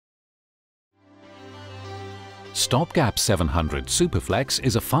Stopgap 700 Superflex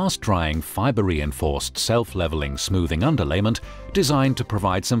is a fast-drying, fibre-reinforced, self-leveling smoothing underlayment designed to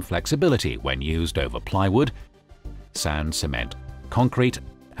provide some flexibility when used over plywood, sand, cement, concrete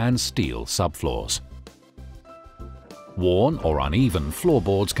and steel subfloors. Worn or uneven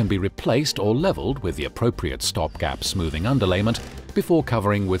floorboards can be replaced or levelled with the appropriate Stopgap smoothing underlayment before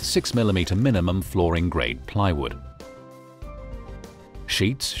covering with 6mm minimum flooring-grade plywood.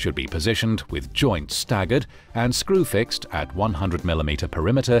 Sheets should be positioned with joints staggered and screw-fixed at 100mm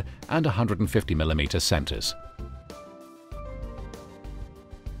perimeter and 150mm centres.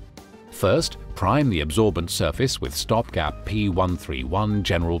 First, prime the absorbent surface with Stopgap P131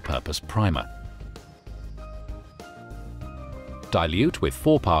 General Purpose Primer. Dilute with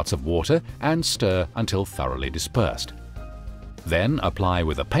 4 parts of water and stir until thoroughly dispersed. Then apply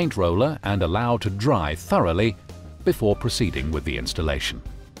with a paint roller and allow to dry thoroughly before proceeding with the installation.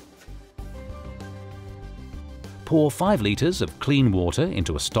 Pour 5 litres of clean water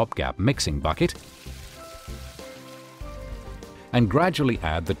into a Stopgap mixing bucket and gradually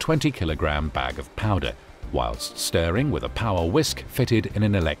add the 20kg bag of powder, whilst stirring with a power whisk fitted in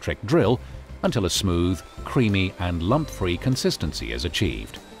an electric drill until a smooth, creamy and lump-free consistency is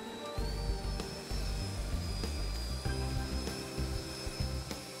achieved.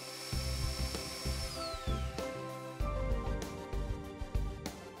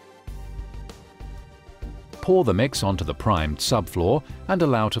 Pour the mix onto the primed subfloor and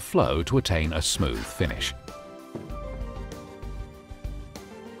allow to flow to attain a smooth finish.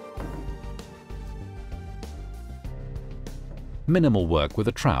 Minimal work with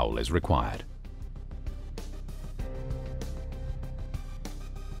a trowel is required.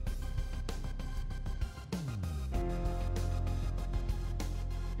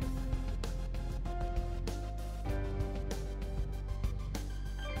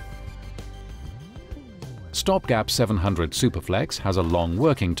 Stopgap 700 Superflex has a long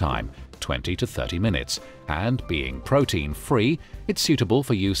working time, 20 to 30 minutes, and being protein-free, it's suitable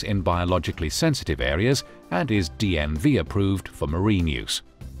for use in biologically sensitive areas and is DNV approved for marine use.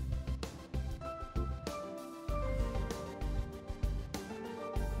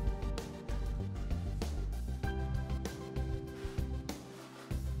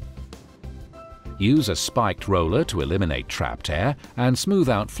 Use a spiked roller to eliminate trapped air and smooth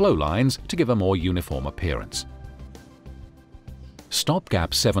out flow lines to give a more uniform appearance.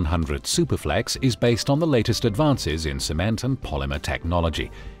 Stopgap 700 Superflex is based on the latest advances in cement and polymer technology,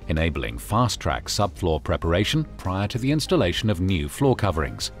 enabling fast-track subfloor preparation prior to the installation of new floor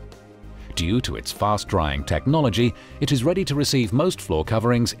coverings. Due to its fast-drying technology, it is ready to receive most floor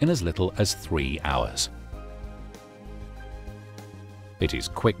coverings in as little as 3 hours. It is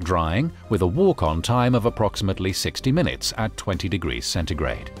quick drying with a walk-on time of approximately 60 minutes at 20 degrees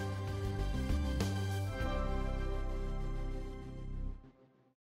centigrade.